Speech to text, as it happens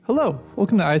Hello,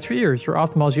 welcome to Eyes for Ears, your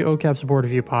ophthalmology OCAPS board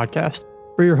review podcast.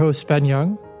 We're your hosts, Ben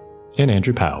Young and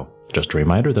Andrew Powell. Just a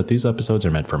reminder that these episodes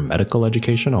are meant for medical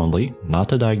education only, not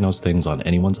to diagnose things on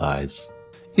anyone's eyes.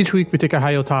 Each week we take a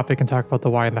high-yield topic and talk about the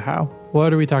why and the how.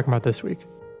 What are we talking about this week?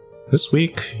 This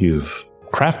week, you've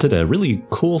crafted a really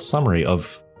cool summary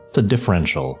of the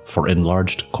differential for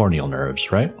enlarged corneal nerves,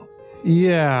 right?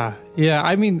 Yeah.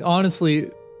 I mean,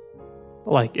 honestly,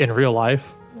 like in real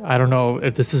life, I don't know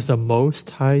if this is the most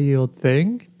high-yield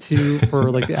thing for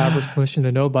like the average clinician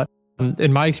to know, but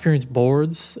in my experience,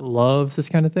 boards loves this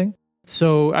kind of thing.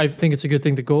 So I think it's a good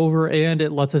thing to go over, and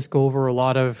it lets us go over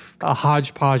a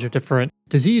hodgepodge of different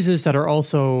diseases that are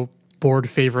also board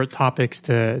favorite topics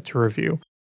to review.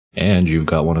 And you've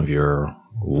got one of your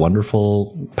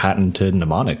wonderful patented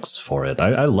mnemonics for it.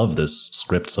 I love this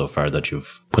script so far that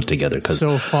you've put together.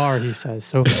 So far, he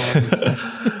says.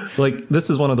 Like, this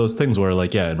is one of those things where,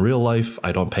 like, yeah, in real life,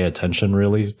 I don't pay attention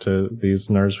really to these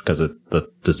nerves because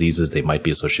the diseases they might be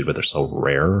associated with are so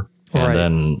rare. And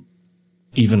then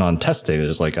even on testing,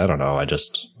 it's like, I don't know,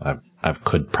 I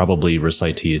could probably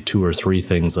recite to you 2 or 3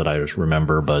 things that I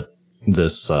remember, but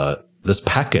this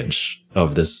package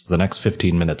of the next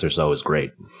 15 minutes or so is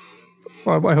great.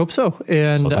 Well, I hope so.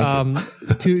 And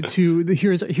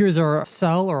here's our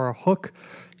sell or our hook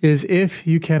is if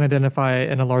you can identify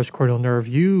an enlarged corneal nerve,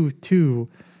 you too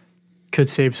could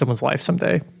save someone's life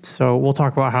someday. So we'll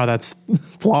talk about how that's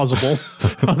plausible,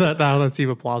 how that's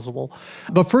even plausible.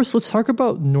 But first, let's talk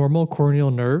about normal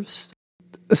corneal nerves.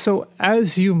 So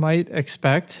as you might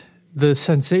expect, the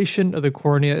sensation of the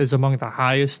cornea is among the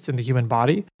highest in the human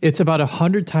body. It's about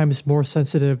 100 times more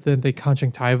sensitive than the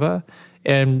conjunctiva.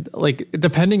 And like,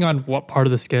 depending on what part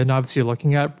of the skin, obviously you're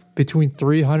looking at, between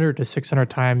 300 to 600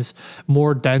 times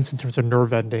more dense in terms of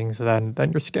nerve endings than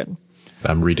your skin.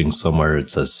 I'm reading somewhere it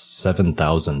says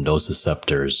 7,000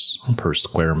 nociceptors per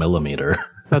square millimeter.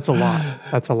 That's a lot.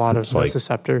 That's a lot of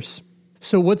nociceptors.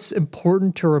 So what's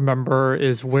important to remember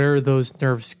is where those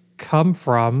nerves come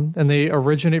from, and they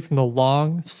originate from the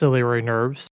long ciliary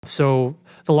nerves. So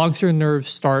the long ciliary nerves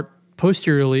start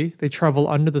posteriorly. They travel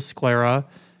under the sclera,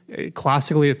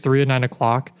 classically at 3 and 9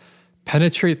 o'clock,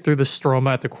 penetrate through the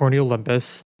stroma at the corneal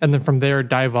limbus, and then from there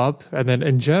dive up, and then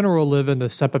in general live in the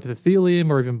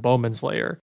subepithelium or even Bowman's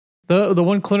layer. The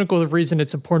one clinical reason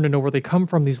it's important to know where they come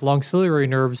from, these long ciliary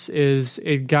nerves, is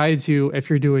it guides you if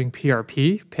you're doing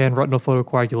PRP, pan-retinal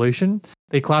photocoagulation.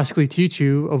 They classically teach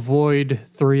you avoid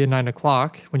 3 and 9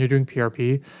 o'clock when you're doing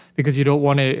PRP because you don't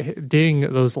want to ding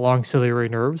those long ciliary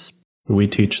nerves. We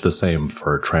teach the same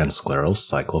for transscleral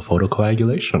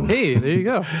cyclophotocoagulation. Hey, there you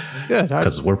go. Good.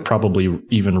 Because we're probably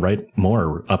even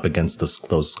more up against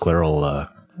those scleral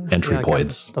entry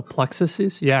points. The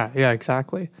plexuses? Yeah,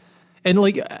 exactly. And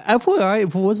like, FYI,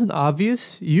 if it wasn't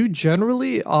obvious, you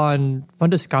generally on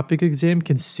fundoscopic exam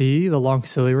can see the long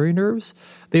ciliary nerves.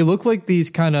 They look like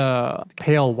these kind of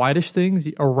pale whitish things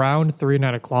around 3 and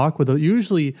 9 o'clock with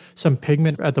usually some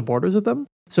pigment at the borders of them.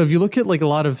 So if you look at like a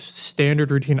lot of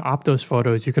standard routine Optos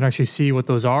photos, you can actually see what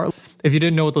those are. If you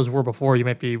didn't know what those were before, you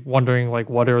might be wondering like,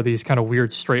 what are these kind of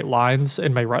weird straight lines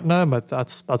in my retina? But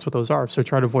that's what those are. So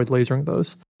try to avoid lasering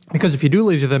those. Because if you do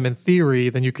laser them in theory,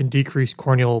 then you can decrease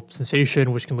corneal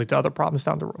sensation, which can lead to other problems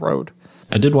down the road.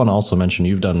 I did want to also mention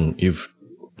you've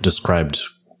described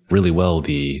really well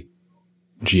the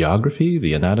geography,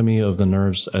 the anatomy of the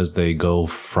nerves as they go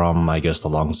from, I guess, the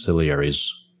long ciliaries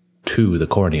to the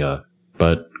cornea.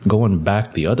 But going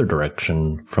back the other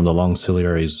direction from the long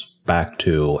ciliaries back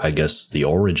to, I guess, the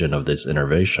origin of this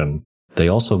innervation, they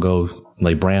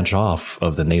branch off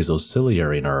of the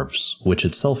nasociliary nerves, which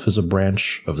itself is a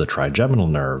branch of the trigeminal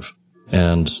nerve.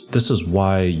 And this is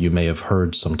why you may have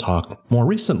heard some talk more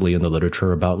recently in the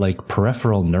literature about like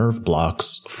peripheral nerve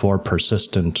blocks for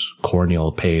persistent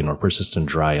corneal pain or persistent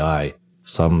dry eye.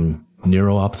 Some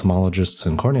neuro-ophthalmologists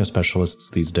and cornea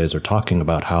specialists these days are talking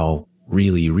about how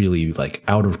really, really like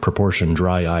out of proportion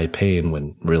dry eye pain,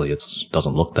 when really it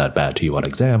doesn't look that bad to you on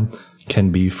exam,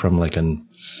 can be from like a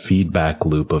feedback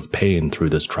loop of pain through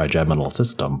this trigeminal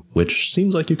system, which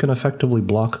seems like you can effectively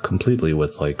block completely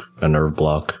with like a nerve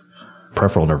block,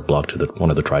 peripheral nerve block to one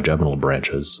of the trigeminal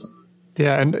branches.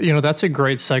 Yeah, and that's a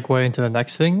great segue into the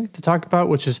next thing to talk about,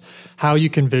 which is how you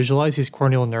can visualize these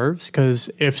corneal nerves. Because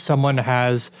if someone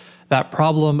has that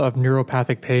problem of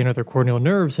neuropathic pain of their corneal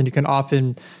nerves, then you can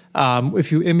often,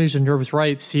 if you image the nerves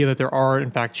right, see that there are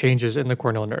in fact changes in the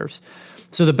corneal nerves.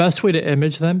 So the best way to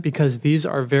image them, because these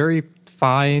are very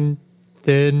fine,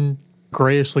 thin,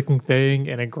 grayish-looking thing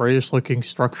and a grayish-looking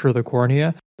structure of the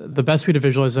cornea, the best way to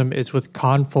visualize them is with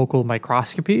confocal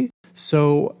microscopy.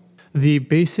 So the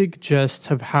basic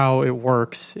gist of how it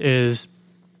works is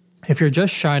if you're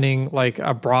just shining like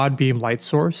a broad beam light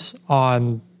source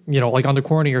on, like on the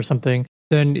cornea or something,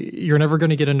 then you're never going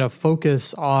to get enough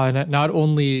focus on not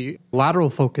only lateral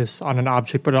focus on an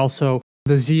object, but also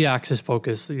the z-axis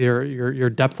focus, your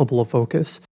depth level of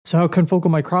focus. So how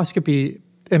confocal microscopy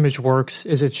image works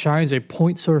is it shines a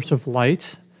point source of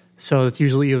light. So it's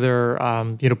usually either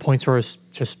point source,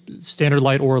 just standard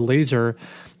light or laser,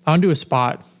 onto a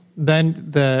spot. Then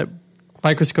the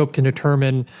microscope can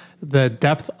determine the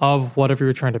depth of whatever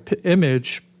you're trying to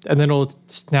image, and then it'll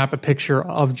snap a picture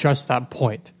of just that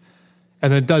point.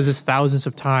 And it does this thousands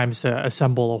of times to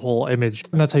assemble a whole image.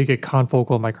 And that's how you get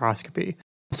confocal microscopy.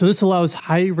 So this allows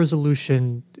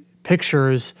high-resolution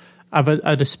pictures of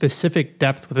at a specific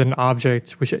depth within an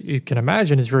object, which you can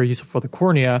imagine is very useful for the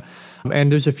cornea.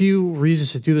 And there's a few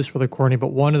reasons to do this for the cornea,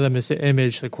 but one of them is to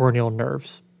image the corneal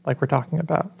nerves, like we're talking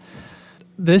about.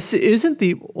 This isn't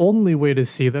the only way to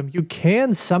see them. You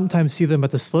can sometimes see them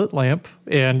at the slit lamp,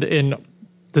 and in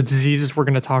the diseases we're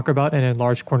going to talk about and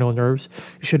enlarged corneal nerves,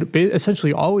 you should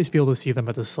essentially always be able to see them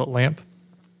at the slit lamp.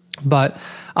 But,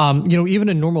 even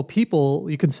in normal people,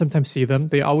 you can sometimes see them.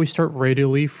 They always start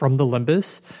radially from the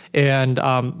limbus and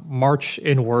march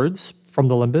inwards from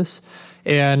the limbus.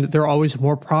 And they're always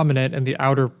more prominent in the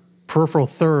outer peripheral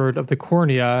third of the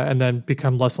cornea and then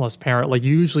become less and less apparent. Like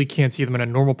you usually can't see them in a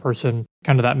normal person,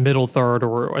 kind of that middle third,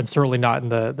 and certainly not in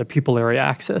the pupillary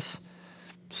axis.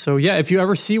 So yeah, if you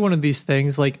ever see one of these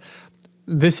things, like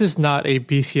this is not a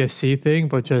BCSC thing,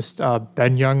 but just a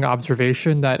Ben Young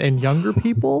observation that in younger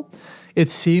people, it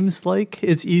seems like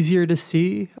it's easier to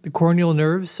see the corneal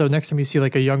nerves. So next time you see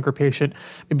like a younger patient,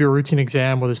 maybe a routine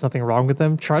exam where there's nothing wrong with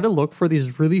them, try to look for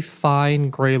these really fine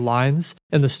gray lines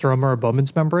in the stroma or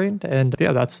Bowman's membrane. And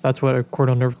yeah, that's what a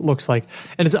corneal nerve looks like.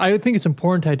 And I think it's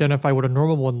important to identify what a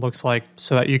normal one looks like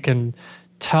so that you can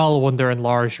tell when they're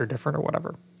enlarged or different or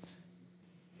whatever.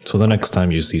 So the next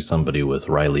time you see somebody with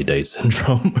Riley-Day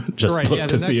syndrome, just look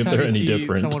to see if they're any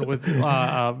different. Someone with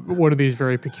one of these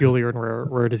very peculiar and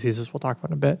rare diseases we'll talk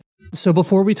about in a bit. So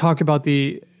before we talk about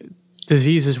the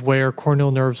diseases where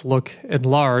corneal nerves look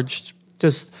enlarged,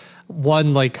 just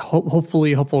one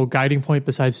helpful guiding point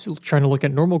besides trying to look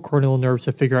at normal corneal nerves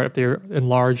to figure out if they're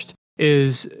enlarged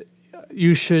is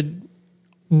you should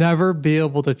never be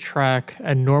able to track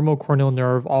a normal corneal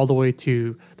nerve all the way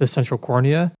to the central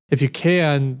cornea. If you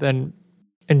can, then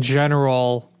in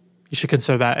general, you should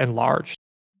consider that enlarged.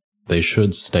 They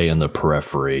should stay in the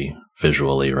periphery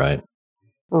visually, right?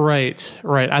 Right,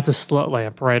 at the slit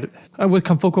lamp, right? With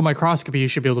confocal microscopy, you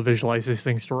should be able to visualize these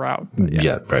things throughout.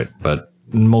 Yeah, right. But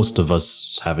most of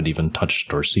us haven't even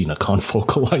touched or seen a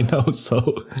confocal, I know,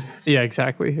 so... Yeah,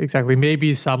 exactly.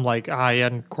 Maybe some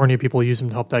high-end cornea people use them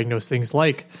to help diagnose things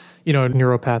like,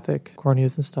 neuropathic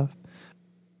corneas and stuff.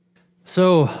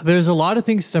 So there's a lot of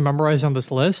things to memorize on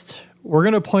this list. We're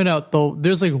going to point out, though,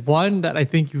 there's one that I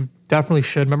think you definitely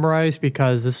should memorize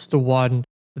because this is the one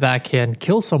that can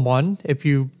kill someone if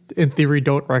you, in theory,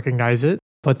 don't recognize it.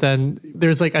 But then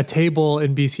there's a table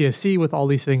in BCSC with all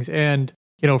these things, and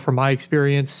from my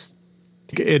experience,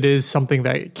 it is something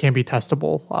that can be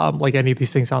testable, like any of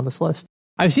these things on this list.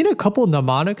 I've seen a couple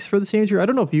mnemonics for this, Andrew. I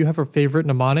don't know if you have a favorite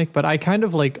mnemonic, but I kind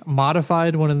of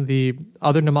modified one of the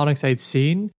other mnemonics I'd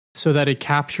seen so that it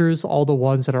captures all the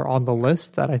ones that are on the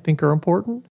list that I think are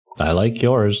important. I like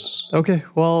yours. Okay,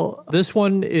 well, this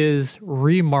one is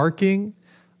remarking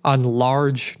on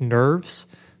large nerves.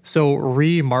 So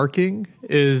remarking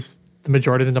is the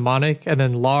majority of the mnemonic, and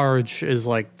then large is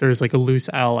there's a loose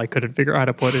L I couldn't figure out how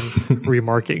to put in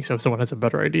remarking. So if someone has a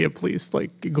better idea, please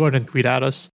go ahead and tweet at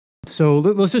us. So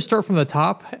let's just start from the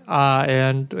top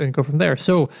and go from there.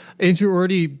 So Andrew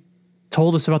already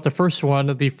told us about the first one.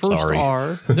 The first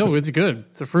R. No, it's good.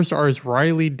 The first R is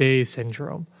Riley-Day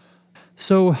syndrome.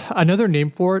 So another name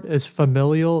for it is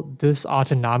familial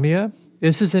dysautonomia.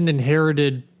 This is an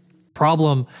inherited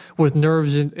problem with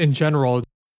nerves in general.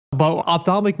 But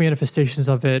ophthalmic manifestations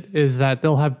of it is that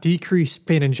they'll have decreased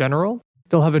pain in general.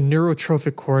 They'll have a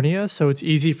neurotrophic cornea, so it's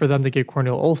easy for them to get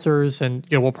corneal ulcers. And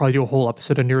we'll probably do a whole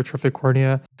episode of neurotrophic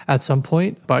cornea at some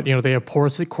point. But they have poor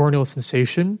corneal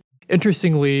sensation.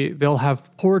 Interestingly, they'll have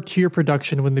poor tear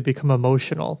production when they become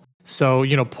emotional. So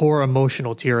poor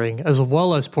emotional tearing as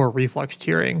well as poor reflex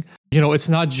tearing. It's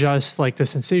not just the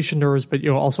sensation nerves, but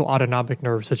also autonomic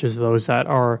nerves, such as those that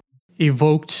are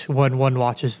evoked when one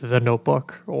watches The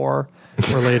Notebook or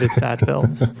related sad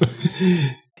films.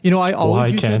 I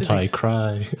always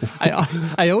cry?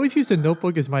 I always use The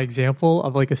Notebook as my example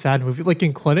of a sad movie.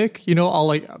 In clinic,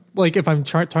 I'll if I'm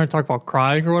trying to talk about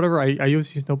crying or whatever, I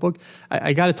always use Notebook.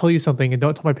 I got to tell you something, and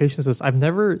don't tell my patients this. I've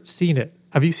never seen it.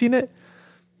 Have you seen it?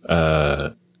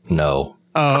 No.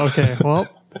 Oh, okay. Well,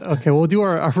 Okay, we'll do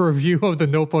our review of the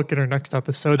Notebook in our next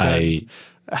episode. Then.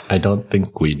 I don't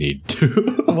think we need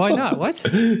to. Why not? What?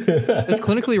 It's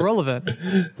clinically relevant.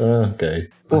 Okay.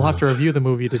 We'll have to review the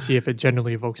movie to see if it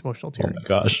genuinely evokes emotional tearing. Oh my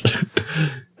gosh.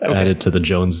 Add it to the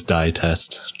Jones die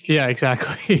test. Yeah,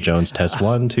 exactly. Jones test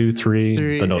 1, 2,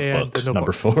 3, the Notebook,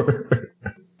 number 4.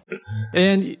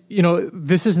 And,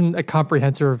 this isn't a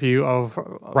comprehensive review of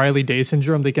Riley-Day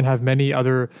syndrome. They can have many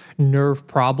other nerve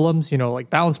problems, like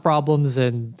balance problems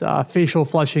and facial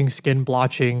flushing, skin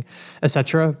blotching,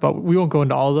 etc. But we won't go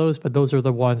into all those, but those are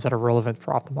the ones that are relevant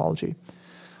for ophthalmology.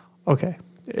 Okay.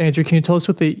 Andrew, can you tell us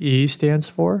what the E stands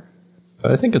for?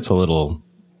 I think it's a little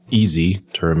easy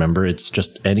to remember. It's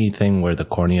just anything where the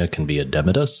cornea can be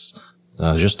edematous.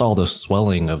 Just all the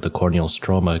swelling of the corneal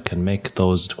stroma can make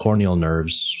those corneal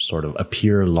nerves sort of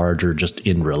appear larger just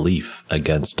in relief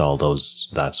against all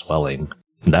that swelling.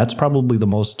 That's probably the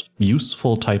most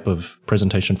useful type of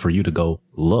presentation for you to go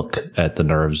look at the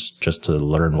nerves just to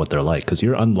learn what they're like, because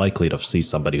you're unlikely to see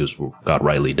somebody who's got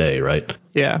Riley-Day, right?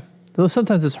 Yeah. Though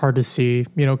sometimes it's hard to see,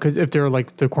 because if they're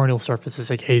like the corneal surface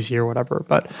is like hazy or whatever.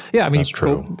 But yeah, I mean, that's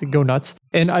true. Go nuts.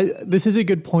 And this is a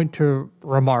good point to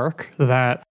remark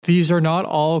that these are not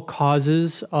all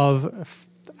causes of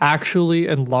actually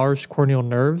enlarged corneal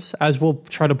nerves, as we'll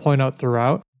try to point out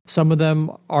throughout. Some of them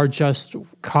are just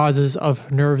causes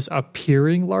of nerves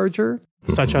appearing larger,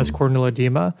 such as corneal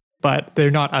edema, but they're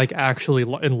not like actually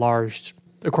enlarged,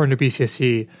 according to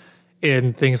BCSE,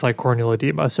 in things like corneal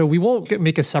edema. So we won't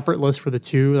make a separate list for the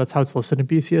two. That's how it's listed in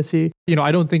BCSE.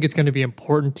 I don't think it's going to be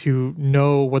important to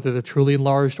know whether they're truly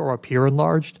enlarged or appear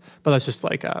enlarged, but that's just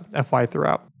like a FY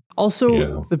throughout.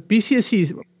 Also, the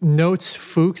BCSE notes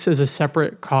Fuchs as a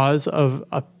separate cause of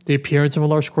the appearance of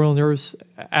enlarged corneal nerves,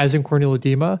 as in corneal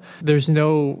edema. There's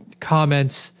no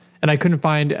comments, and I couldn't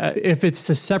find if it's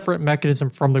a separate mechanism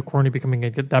from the cornea becoming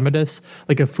edematous,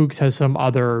 like if Fuchs has some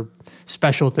other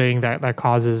special thing that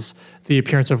causes the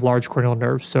appearance of large corneal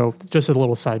nerves. So just a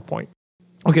little side point.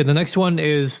 Okay, the next one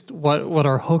is what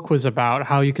our hook was about,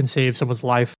 how you can save someone's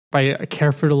life by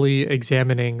carefully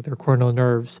examining their corneal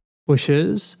nerves, which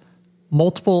is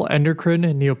multiple endocrine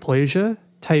neoplasia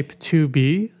type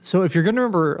 2B. So if you're going to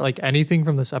remember like anything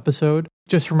from this episode,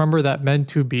 just remember that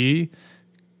MEN2B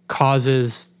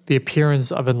causes the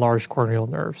appearance of enlarged corneal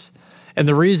nerves. And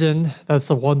the reason, that's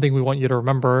the one thing we want you to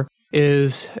remember,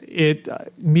 is it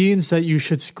means that you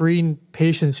should screen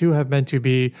patients who have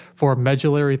MEN2B for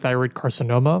medullary thyroid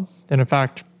carcinoma. And in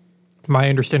fact, my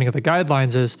understanding of the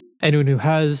guidelines is anyone who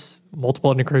has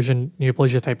multiple endocrine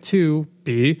neoplasia type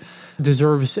 2B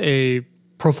deserves a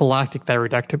prophylactic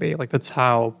thyroidectomy. Like that's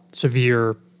how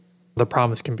severe the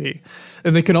problems can be.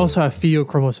 And they can also have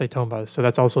pheochromocytomas. So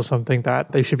that's also something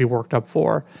that they should be worked up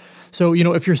for. So,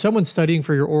 if you're someone studying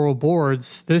for your oral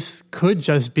boards, this could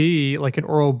just be like an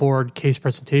oral board case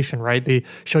presentation, right? They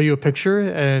show you a picture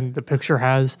and the picture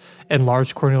has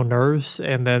enlarged corneal nerves,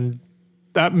 and then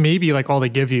that may be like all they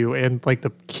give you. And like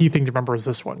the key thing to remember is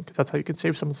this one, because that's how you can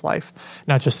save someone's life,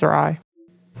 not just their eye.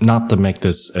 Not to make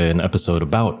this an episode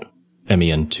about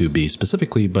MEN2B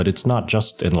specifically, but it's not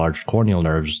just enlarged corneal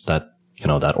nerves that,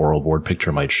 that oral board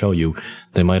picture might show you.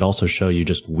 They might also show you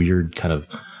just weird kind of,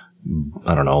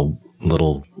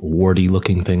 little warty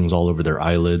looking things all over their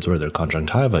eyelids or their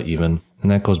conjunctiva even.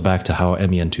 And that goes back to how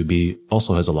MEN2B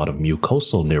also has a lot of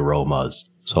mucosal neuromas.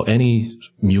 So any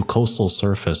mucosal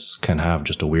surface can have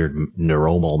just a weird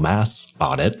neuromal mass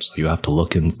on it. So you have to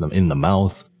look in the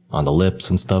mouth, on the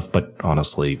lips and stuff. But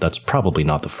honestly, that's probably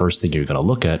not the first thing you're going to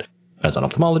look at. As an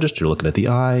ophthalmologist, you're looking at the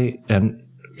eye and,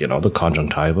 the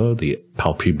conjunctiva, the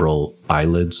palpebral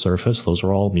eyelid surface. Those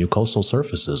are all mucosal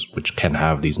surfaces, which can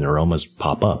have these neuromas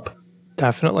pop up.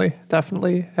 Definitely.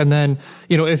 And then,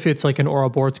 if it's like an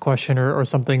oral boards question or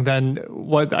something, then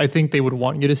what I think they would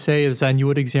want you to say is then you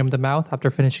would examine the mouth after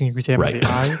finishing your exam of the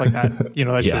eye. Like that,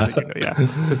 that shows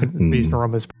that, these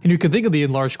neuromas. And you can think of the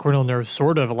enlarged corneal nerves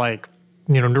sort of like,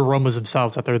 neuromas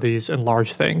themselves, that they're these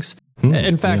enlarged things.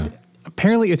 In fact,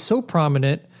 apparently it's so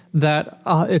prominent that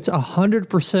it's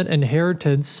 100%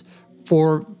 inheritance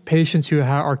for patients who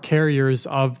are carriers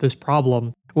of this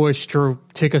problem, which to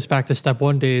take us back to step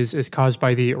 1 days is caused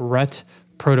by the RET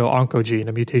proto-oncogene,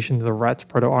 a mutation in the RET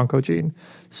proto-oncogene.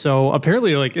 So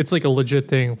apparently it's like a legit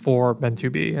thing for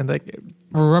MEN2B. And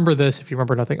remember this if you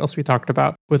remember nothing else we talked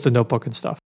about with the notebook and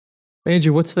stuff.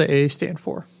 Andrew, what's the A stand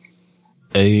for?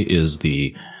 A is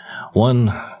the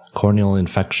one corneal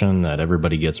infection that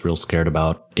everybody gets real scared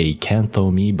about,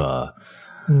 acanthamoeba.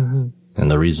 Mm-hmm.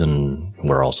 And the reason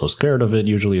we're also scared of it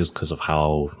usually is because of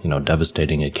how,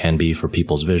 devastating it can be for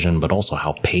people's vision, but also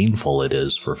how painful it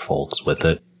is for folks with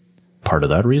it. part of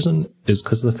that reason is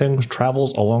because the thing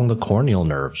travels along the corneal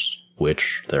nerves,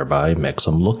 which thereby makes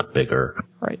them look bigger.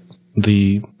 Right.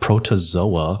 The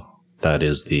protozoa, that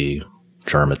is the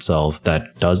germ itself,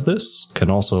 that does this can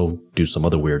also do some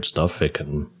other weird stuff. It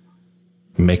can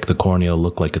make the cornea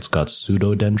look like it's got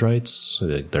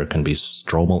pseudodendrites. There can be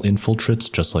stromal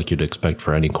infiltrates, just like you'd expect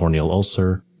for any corneal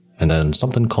ulcer. And then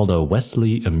something called a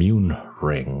Wesley immune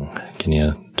ring. Can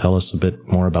you tell us a bit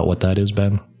more about what that is,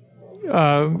 Ben?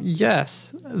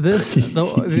 Yes.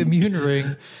 The immune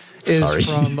ring is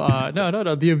from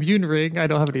no. The immune ring. I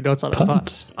don't have any notes on it.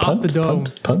 Off the dome.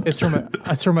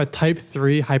 It's from a type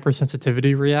 3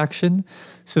 hypersensitivity reaction.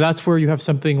 So that's where you have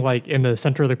something like in the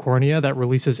center of the cornea that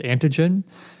releases antigen,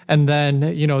 and then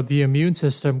the immune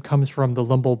system comes from the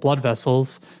limbal blood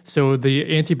vessels. So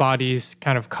the antibodies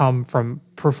kind of come from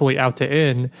peripherally out to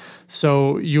in.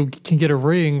 So you can get a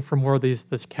ring from where this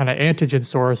kind of antigen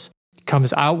source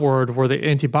comes outward, where the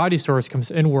antibody source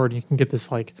comes inward. You can get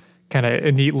this like kind of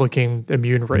a neat looking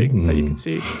immune ring that you can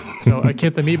see. So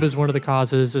acanthamoeba is one of the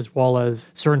causes, as well as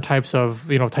certain types of,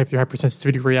 type 3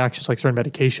 hypersensitivity reactions, like certain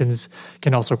medications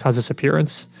can also cause this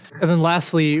appearance. And then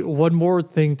lastly, one more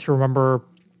thing to remember,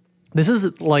 this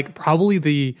is like probably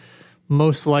the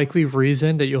most likely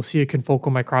reason that you'll see a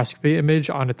confocal microscopy image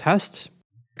on a test.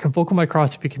 Confocal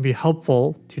microscopy can be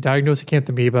helpful to diagnose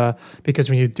acanthamoeba because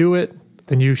when you do it,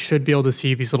 then you should be able to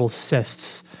see these little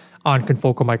cysts on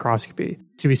confocal microscopy.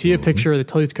 So we see a picture that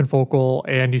tells you it's confocal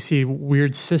and you see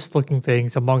weird cyst-looking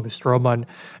things among the stroma and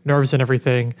nerves and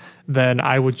everything, then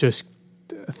I would just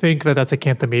think that that's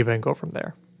acanthamoeba and go from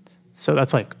there. So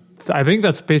that's I think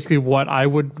that's basically what I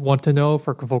would want to know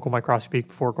for confocal microscopy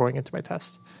before going into my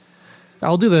test.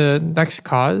 I'll do the next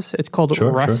cause. It's called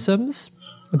Refsum's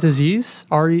disease,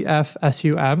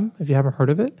 REFSUM, if you haven't heard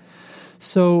of it.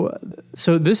 So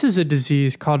this is a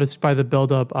disease caused by the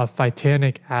buildup of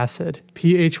phytanic acid,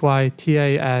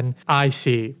 PHYTANIC.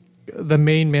 The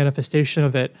main manifestation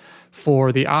of it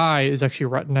for the eye is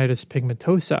actually retinitis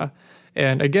pigmentosa.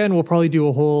 And again, we'll probably do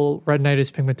a whole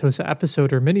retinitis pigmentosa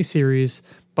episode or mini-series,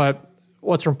 but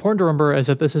what's important to remember is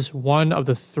that this is one of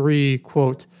the 3,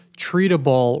 quote,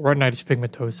 treatable retinitis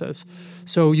pigmentosas.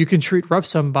 So you can treat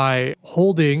Refsum by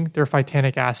holding their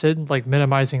phytanic acid, like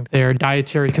minimizing their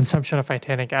dietary consumption of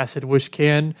phytanic acid, which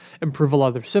can improve a lot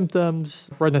of their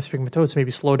symptoms. Retinitis pigmentosa maybe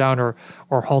slow down or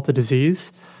halt the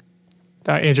disease.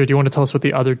 Andrew, do you want to tell us what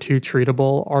the other 2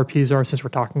 treatable RPs are since we're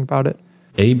talking about it?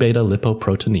 A-beta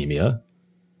lipoproteinemia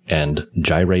and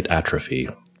gyrate atrophy.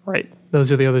 Right.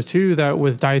 Those are the other 2 that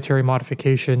with dietary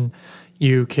modification,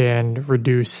 you can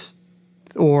reduce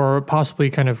or possibly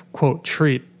kind of, quote,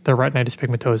 treat the retinitis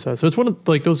pigmentosa. So it's one of,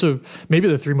 those are maybe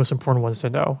the 3 most important ones to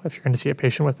know if you're going to see a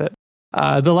patient with it.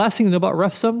 The last thing to know about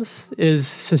Refsums is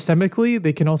systemically,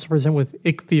 they can also present with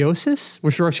ichthyosis,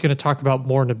 which we're actually going to talk about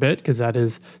more in a bit because that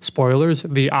is, spoilers,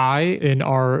 the eye in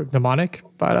our mnemonic.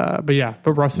 But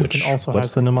Refsum can also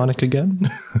what's the mnemonic again?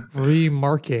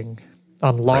 remarking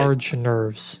on large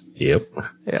nerves. Yep.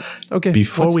 Yeah. Okay.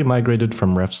 Before we migrated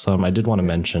from Refsum, I did want to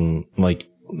mention,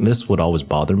 this would always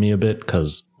bother me a bit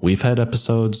because we've had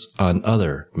episodes on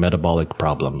other metabolic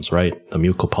problems, right? The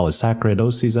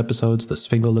mucopolysaccharidoses episodes, the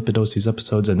sphingolipidoses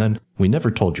episodes, and then we never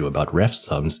told you about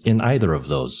Refsums in either of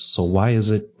those. So why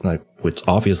is it it's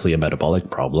obviously a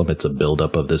metabolic problem. It's a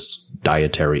buildup of this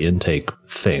dietary intake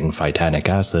thing, phytanic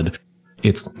acid.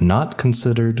 It's not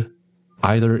considered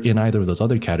in either of those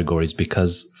other categories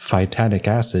because phytanic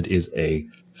acid is a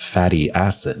fatty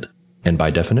acid. And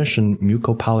by definition,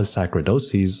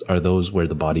 mucopolysaccharidoses are those where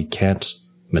the body can't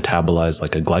metabolize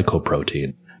like a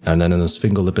glycoprotein. And then in the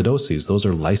sphingolipidoses, those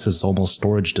are lysosomal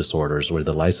storage disorders where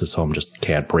the lysosome just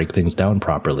can't break things down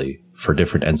properly for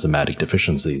different enzymatic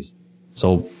deficiencies.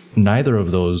 So neither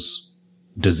of those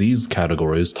disease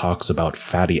categories talks about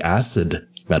fatty acid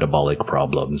metabolic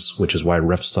problems, which is why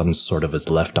Refsum sort of is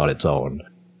left on its own.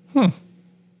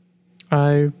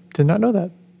 I did not know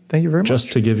that. Thank you very much.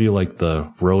 Just to give you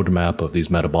the roadmap of these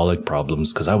metabolic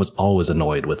problems, because I was always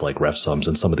annoyed with Refsums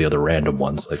and some of the other random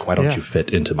ones. Why don't you fit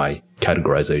into my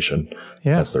categorization?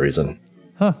 Yeah. That's the reason.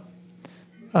 Huh.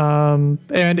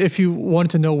 And if you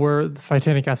want to know where the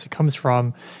phytanic acid comes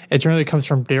from, it generally comes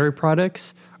from dairy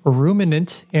products,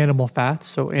 ruminant animal fats,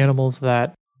 so animals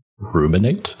that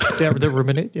ruminate? Yeah, they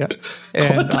ruminate, yeah.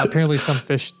 And apparently some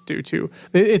fish do too.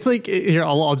 It's here,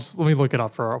 I'll just, let me look it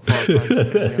up for our friends.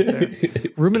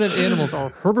 Ruminant animals are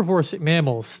herbivorous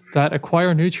mammals that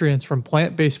acquire nutrients from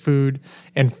plant-based food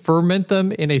and ferment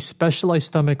them in a specialized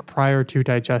stomach prior to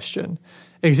digestion.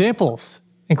 Examples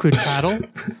include cattle,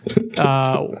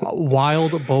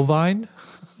 wild bovine,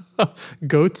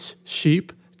 goats,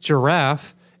 sheep,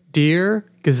 giraffe, deer,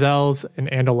 gazelles,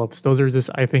 and antelopes. Those are just,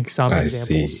 I think, some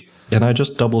examples. See. And I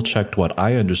just double checked what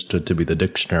I understood to be the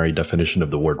dictionary definition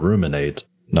of the word ruminate.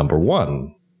 Number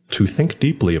 1, to think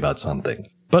deeply about something.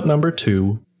 But number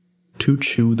 2, to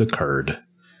chew the curd.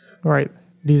 Right.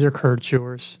 These are curd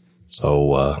chewers.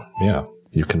 So, yeah,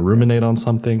 you can ruminate on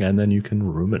something and then you can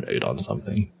ruminate on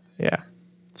something. Yeah.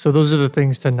 So those are the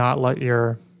things to not let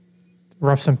your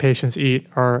roughs and patients eat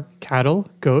are cattle,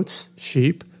 goats,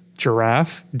 sheep,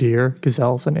 giraffe, deer,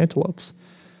 gazelles, and antelopes,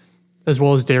 as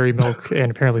well as dairy, milk,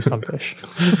 and apparently some fish.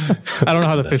 I don't know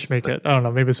how the fish make it. I don't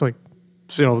know. Maybe it's like,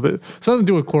 something to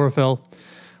do with chlorophyll.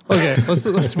 Okay,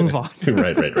 let's move on.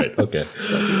 Right. Okay.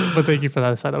 But thank you for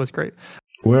that aside. That was great.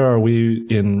 Where are we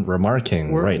in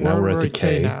remarking? Right now we're at the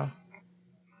K. Now.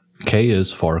 K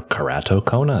is for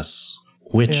keratoconus,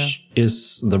 which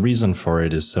is the reason for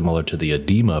it is similar to the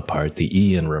edema part, the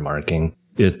E in remarking.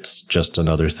 It's just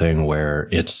another thing where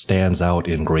it stands out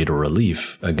in greater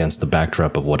relief against the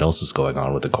backdrop of what else is going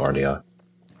on with the cornea.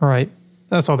 All right.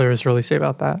 That's all there is to really say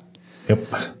about that. Yep.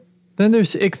 Then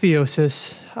there's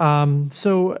ichthyosis.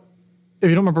 So if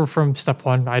you don't remember from step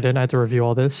 1, I had to review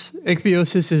all this.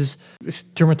 Ichthyosis is a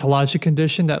dermatologic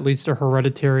condition that leads to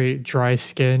hereditary dry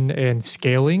skin and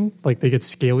scaling, like they get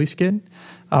scaly skin.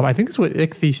 I think that's what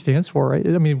ichthy stands for, right?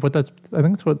 I think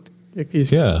that's what ichthy is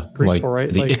Greek like for,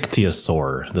 right? The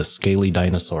ichthyosaur, the scaly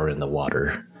dinosaur in the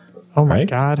water. Oh my right?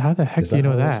 God, how the heck do you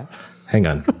know that? Hang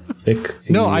on.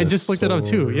 No, I just looked it up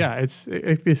too. Yeah, it's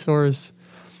ichthyosaurs.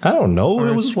 I don't know.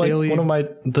 It was scaly. like one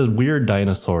of the weird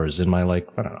dinosaurs in my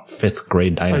 5th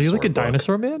grade dinosaur. Are you like a book.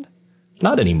 dinosaur man?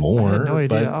 Not anymore. I had no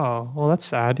idea. Oh, well, that's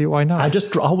sad. Why not? I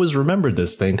just always remembered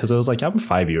this thing because I was like, I'm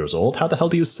 5 years old. How the hell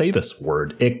do you say this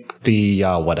word?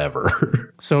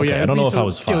 Whatever. So okay, I don't know if I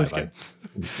was 5.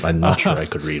 I'm not sure I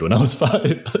could read when I was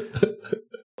 5.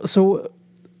 So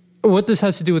what this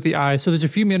has to do with the eyes, so there's a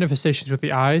few manifestations with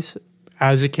the eyes,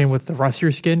 as it can with the rest of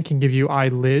your skin, can give you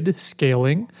eyelid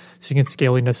scaling, so you get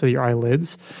scaliness of your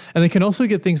eyelids. And they can also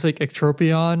get things like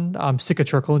ectropion,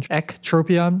 cicatrical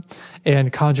ectropion,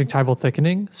 and conjunctival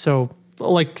thickening. So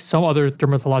like some other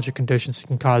dermatologic conditions, it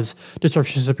can cause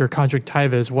disruptions of your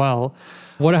conjunctiva as well.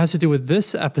 What it has to do with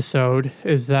this episode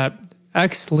is that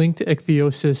X-linked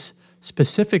ichthyosis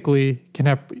specifically can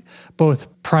have both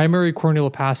primary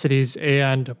corneal opacities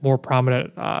and more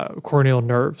prominent corneal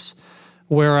nerves.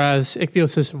 Whereas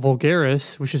ichthyosis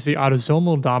vulgaris, which is the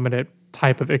autosomal dominant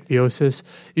type of ichthyosis,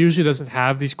 usually doesn't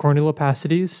have these corneal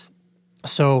opacities.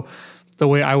 So the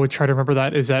way I would try to remember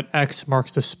that is that X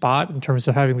marks the spot in terms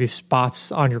of having these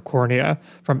spots on your cornea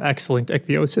from X-linked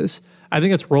ichthyosis. I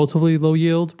think it's relatively low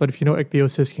yield, but if you know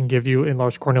ichthyosis can give you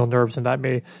enlarged corneal nerves, and that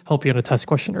may help you on a test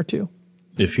question or two.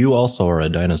 If you also are a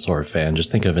dinosaur fan,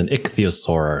 just think of an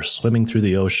ichthyosaur swimming through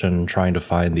the ocean trying to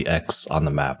find the X on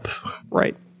the map.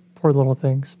 Right. Poor little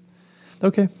things.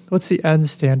 Okay, what's the N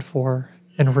stand for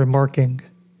in remarking?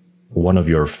 One of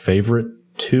your favorite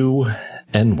 2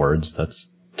 N words.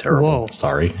 That's terrible. Whoa.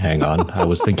 Sorry, hang on. I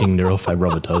was thinking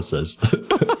neurofibromatosis.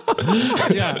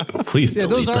 Yeah. Please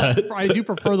delete that. I do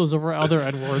prefer those over other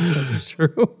N words, this is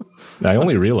true. I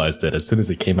only realized it as soon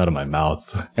as it came out of my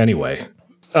mouth. Anyway,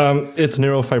 it's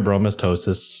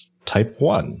neurofibromatosis type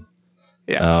 1.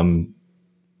 Yeah.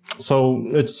 So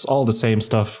it's all the same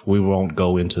stuff. We won't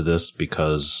go into this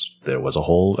because there was a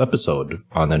whole episode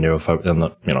on the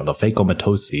the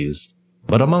phacomatoses.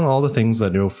 But among all the things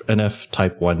that NF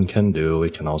type 1 can do,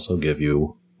 it can also give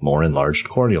you more enlarged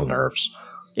corneal nerves.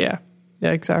 Yeah,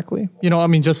 exactly.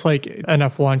 Just like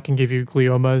NF1 can give you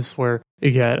gliomas where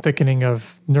you get thickening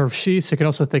of nerve sheaths, it can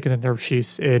also thicken the nerve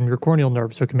sheaths in your corneal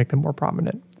nerves, so it can make them more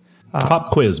prominent.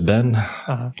 Pop quiz, Ben.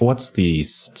 What's the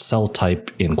cell type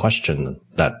in question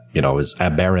that, is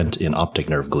aberrant in optic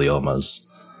nerve gliomas?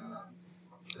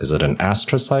 Is it an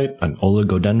astrocyte, an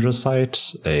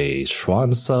oligodendrocyte, a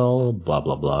Schwann cell, blah,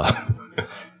 blah, blah?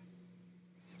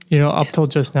 Up till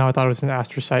just now, I thought it was an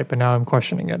astrocyte, but now I'm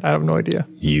questioning it. I have no idea.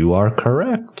 You are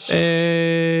correct.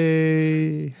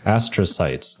 Hey.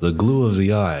 Astrocytes, the glue of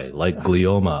the eye, like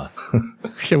glioma.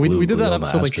 Yeah, we did that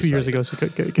episode like 2 years ago, so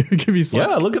give me some.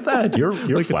 Yeah, look at that. Your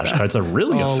flashcards are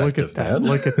really effective, man.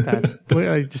 Look at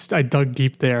that. I dug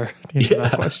deep there to answer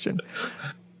that question.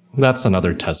 That's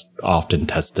another often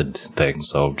tested thing.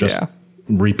 So just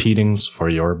repeating's for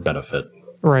your benefit.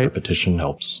 Right. Repetition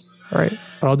helps. Right.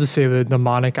 But I'll just say the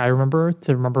mnemonic I remember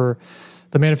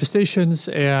the manifestations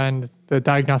and the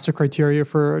diagnostic criteria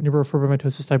for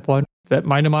neurofibromatosis type 1. That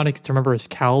my mnemonic to remember is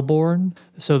CALBORN.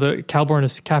 So the CALBORN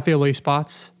is cafe au lait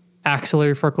spots,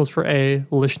 axillary freckles for A,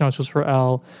 Lisch nodules for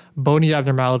L, bony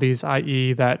abnormalities,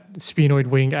 i.e. that sphenoid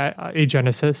wing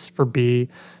agenesis for B,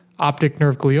 optic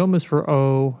nerve gliomas for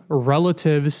O,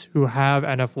 relatives who have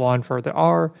NF1 for the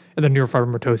R, and then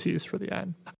neurofibromatosis for the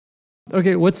N.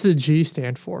 Okay, what's the G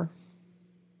stand for?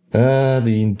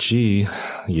 The G,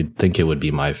 you'd think it would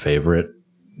be my favorite,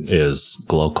 is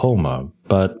glaucoma.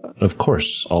 But of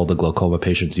course, all the glaucoma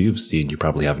patients you've seen, you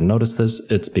probably haven't noticed this.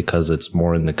 It's because it's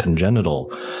more in the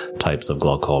congenital types of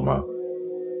glaucoma.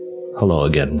 Hello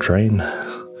again, Train.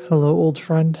 Hello, old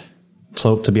friend.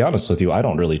 So to be honest with you, I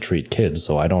don't really treat kids,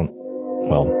 so I don't,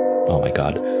 well, oh my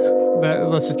God.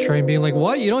 That's a Train being like,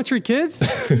 what? You don't treat kids?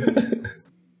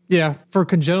 Yeah, for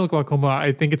congenital glaucoma,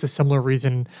 I think it's a similar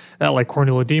reason that like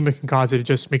corneal edema can cause it. It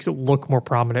just makes it look more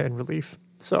prominent in relief.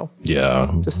 So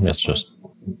yeah, it's just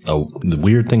the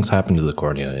weird things happen to the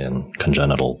cornea in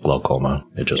congenital glaucoma.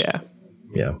 It just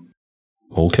yeah.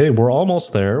 Okay, we're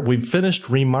almost there. We've finished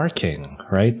remarking,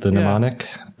 right? The mnemonic,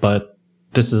 but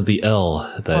this is the L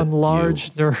that on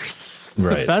large nerves. It's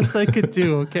the best I could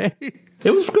do. Okay. It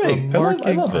was great.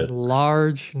 I love it.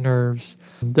 Large nerves.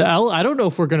 The L, I don't know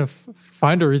if we're going to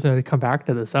find a reason to come back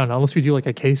to this. I don't know, unless we do like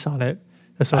a case on it.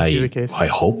 That's not the case. I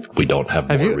hope we don't have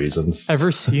more reasons.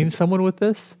 Ever seen someone with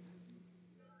this?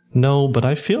 No, but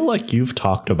I feel like you've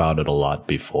talked about it a lot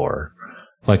before.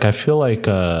 Like, I feel like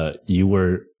you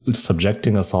were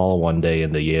subjecting us all one day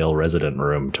in the Yale resident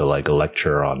room to like a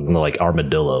lecture on like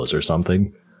armadillos or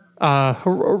something.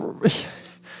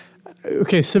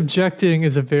 Okay, subjecting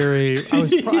is a very, I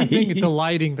think,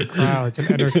 delighting the crowds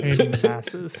and entertaining the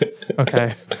masses.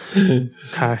 Okay.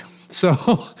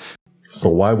 So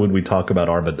why would we talk about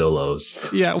armadillos?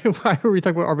 Yeah, why are we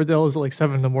talking about armadillos at like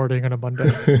 7 a.m. on a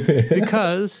Monday?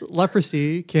 Because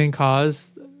leprosy can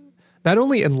cause not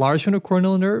only enlargement of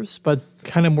corneal nerves, but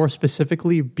kind of more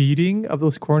specifically beating of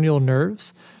those corneal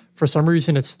nerves. For some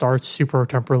reason, it starts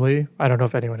supratemporally. I don't know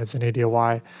if anyone has any idea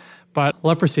why. But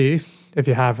leprosy, if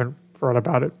you haven't read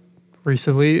about it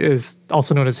recently, is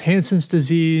also known as Hansen's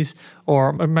disease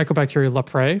or Mycobacterium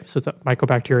leprae. So it's a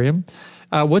mycobacterium.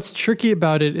 What's tricky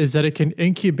about it is that it can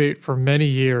incubate for many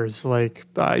years. Like,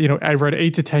 I read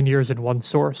 8 to 10 years in one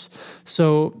source.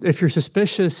 So if you're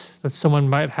suspicious that someone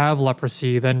might have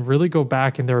leprosy, then really go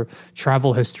back in their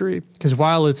travel history. Because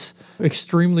while it's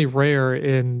extremely rare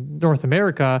in North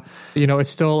America, it's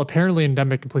still apparently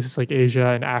endemic in places like Asia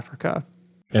and Africa.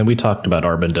 And we talked about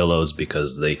armadillos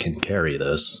because they can carry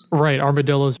this. Right.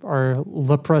 Armadillos are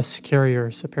leprous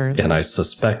carriers, apparently. And I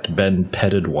suspect Ben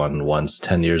petted one once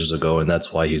 10 years ago, and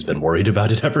that's why he's been worried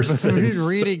about it ever since. He's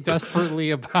reading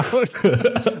desperately about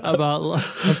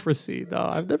leprosy. No,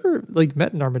 I've never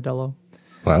met an armadillo.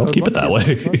 Well, keep it that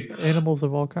way. Animals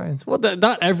of all kinds. Well,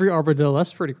 not every armadillo.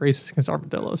 That's pretty racist against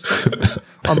armadillos.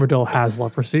 Armadillo has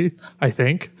leprosy, I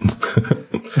think.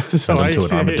 So I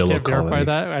can't verify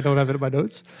that. I don't have it in my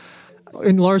notes.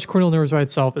 Enlarged corneal nerves by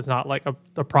itself is not like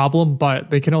a problem,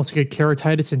 but they can also get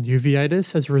keratitis and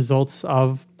uveitis as results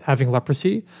of having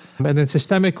leprosy. And then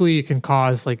systemically, it can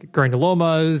cause like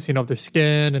granulomas, of their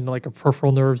skin and like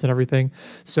peripheral nerves and everything.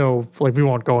 So we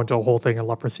won't go into a whole thing on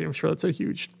leprosy. I'm sure that's a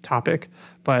huge topic.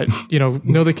 But,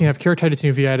 know they can have keratitis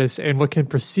and uveitis. And what can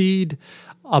precede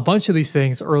a bunch of these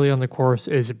things early on in the course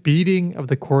is beating of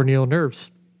the corneal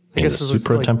nerves. In the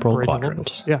supratemporal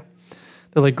quadrant. Yeah.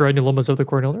 They're like granulomas of the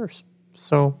corneal nerves.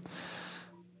 So,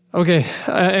 okay,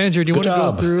 Andrew, do you want to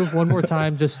go through one more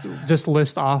time? Just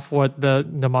list off what the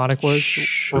mnemonic was.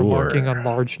 Sure. Remarking on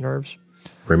large nerves.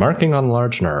 Remarking on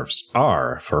large nerves.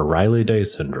 R for Riley-Day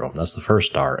syndrome. That's the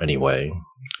first R anyway,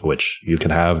 which you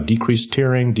can have decreased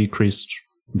tearing,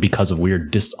 because of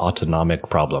weird dysautonomic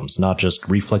problems, not just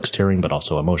reflex tearing, but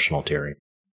also emotional tearing.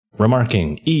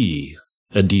 Remarking E,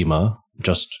 edema.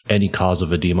 Just any cause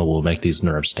of edema will make these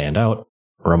nerves stand out.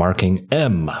 Remarking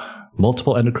M,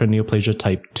 multiple endocrine neoplasia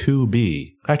type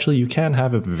 2B. Actually, you can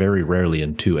have it very rarely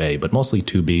in 2A, but mostly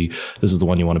 2B. This is the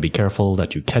one you want to be careful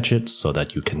that you catch it so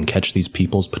that you can catch these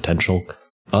people's potential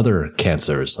other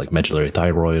cancers like medullary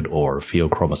thyroid or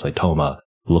pheochromocytoma.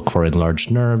 Look for enlarged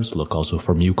nerves. Look also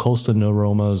for mucosal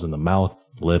neuromas in the mouth,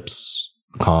 lips,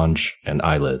 conch, and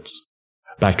eyelids.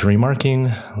 Back to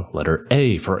remarking, letter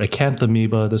A for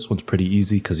acanthamoeba. This one's pretty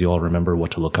easy because you all remember what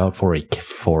to look out for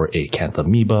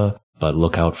acanthamoeba, but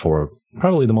look out for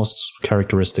probably the most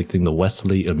characteristic thing, the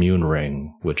Wesley immune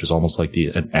ring, which is almost like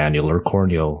an annular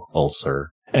corneal ulcer.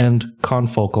 And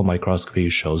confocal microscopy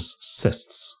shows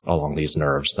cysts along these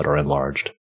nerves that are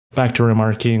enlarged. Back to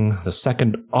remarking, the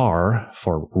second R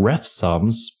for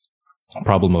refsums,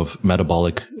 problem of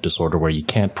metabolic disorder where you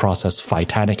can't process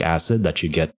phytanic acid that you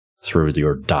get through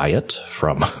your diet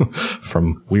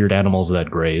from weird animals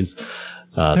that graze.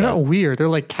 They're not weird. They're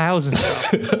like cows and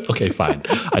stuff. Okay, fine.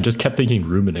 I just kept thinking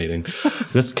ruminating.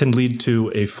 This can lead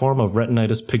to a form of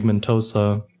retinitis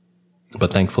pigmentosa,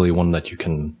 but thankfully one that you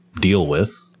can deal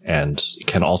with and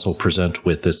can also present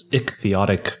with this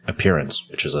ichthyotic appearance,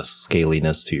 which is a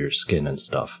scaliness to your skin and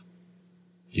stuff.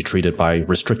 You treat it by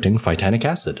restricting phytanic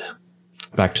acid.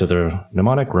 Back to the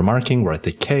mnemonic, remarking, we're at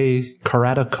the K,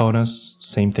 keratoconus,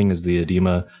 same thing as the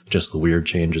edema, just the weird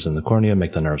changes in the cornea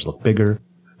make the nerves look bigger.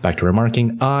 Back to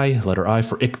remarking, I, letter I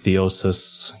for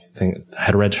ichthyosis,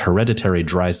 hereditary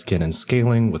dry skin and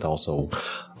scaling, with also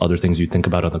other things you think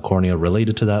about on the cornea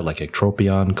related to that, like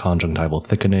ectropion, conjunctival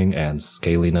thickening, and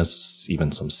scaliness,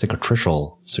 even some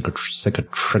cicatrizing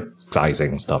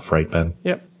stuff, right, Ben?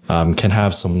 Yep. Can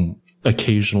have some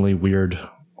occasionally weird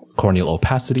corneal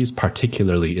opacities,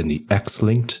 particularly in the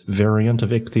X-linked variant of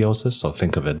ichthyosis. So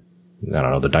think of it, I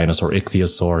don't know, the dinosaur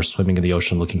ichthyosaur swimming in the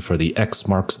ocean looking for the X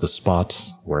marks the spot,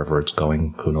 wherever it's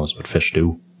going. Who knows what fish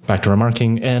do. Back to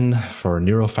remarking, N for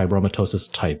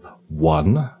neurofibromatosis type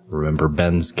 1. Remember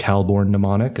Ben's Calborn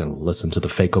mnemonic and listen to the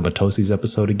phacomatoses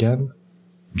episode again.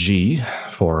 G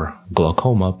for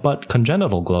glaucoma, but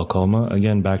congenital glaucoma.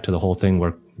 Again, back to the whole thing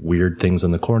where weird things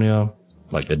in the cornea,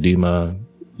 like edema,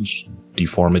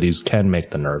 deformities, can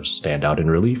make the nerves stand out in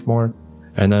relief more.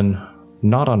 And then,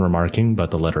 not on remarking,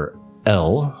 but the letter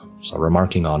L, so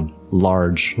remarking on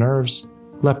large nerves,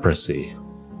 leprosy,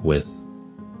 with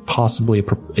possibly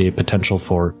a potential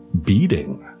for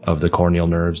beading of the corneal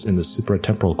nerves in the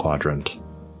supratemporal quadrant,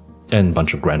 and a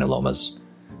bunch of granulomas.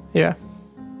 Yeah.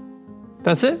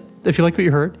 That's it. If you like what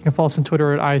you heard, you can follow us on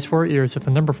Twitter at eyes4ears with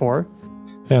the number 4.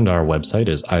 And our website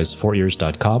is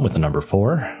eyes4ears.com with the number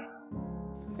 4.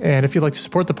 And if you'd like to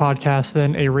support the podcast,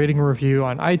 then a rating or review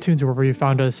on iTunes or wherever you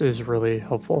found us is really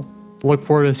helpful. Look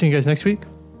forward to seeing you guys next week.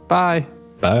 Bye.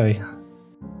 Bye.